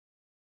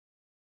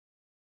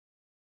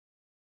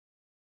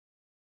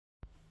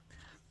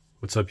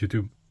What's up,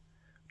 YouTube?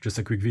 Just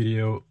a quick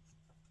video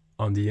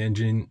on the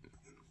engine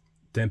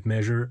temp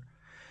measure.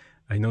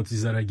 I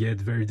noticed that I get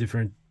very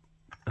different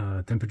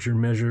temperature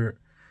measure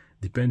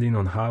depending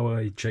on how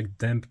I check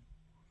the temp.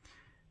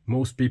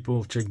 Most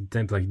people check the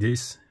temp like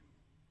this,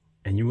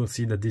 and you will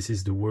see that this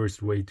is the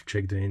worst way to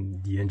check the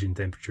engine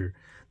temperature,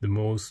 the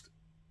most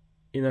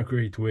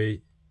inaccurate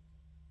way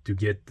to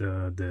get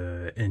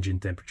the engine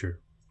temperature.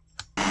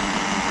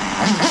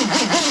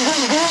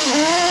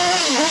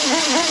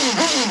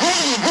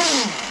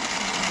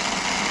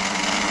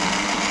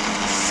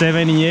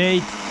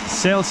 78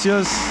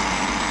 Celsius,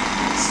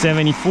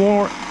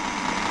 74.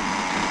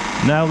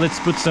 Now let's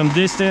put some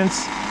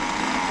distance.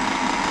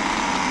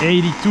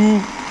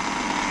 82.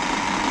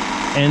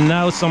 And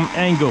now some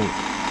angle.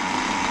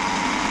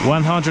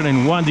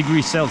 101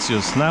 degrees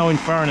Celsius. Now in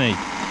Fahrenheit.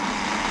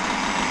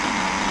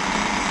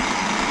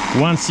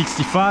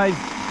 165.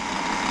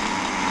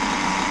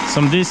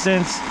 Some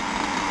distance.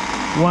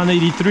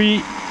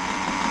 183.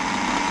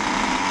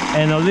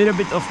 And a little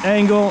bit of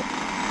angle.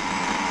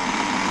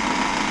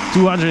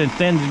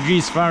 210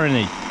 degrees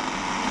Fahrenheit.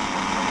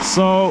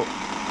 So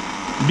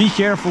be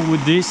careful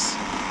with this.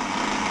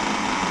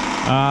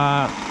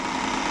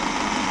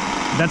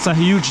 That's a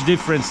huge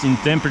difference in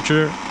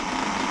temperature,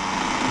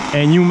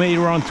 and you may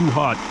run too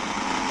hot.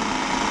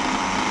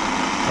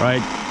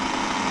 Right?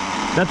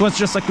 That was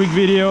just a quick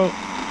video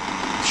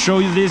to show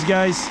you this,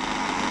 guys.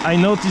 I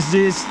noticed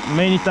this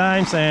many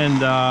times,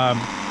 and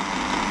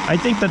I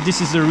think that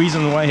this is the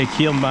reason why I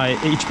killed my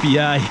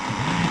HPI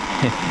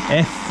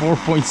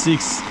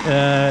F4.6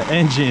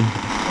 engine.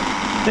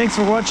 Thanks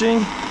for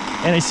watching,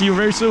 and I see you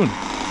very soon.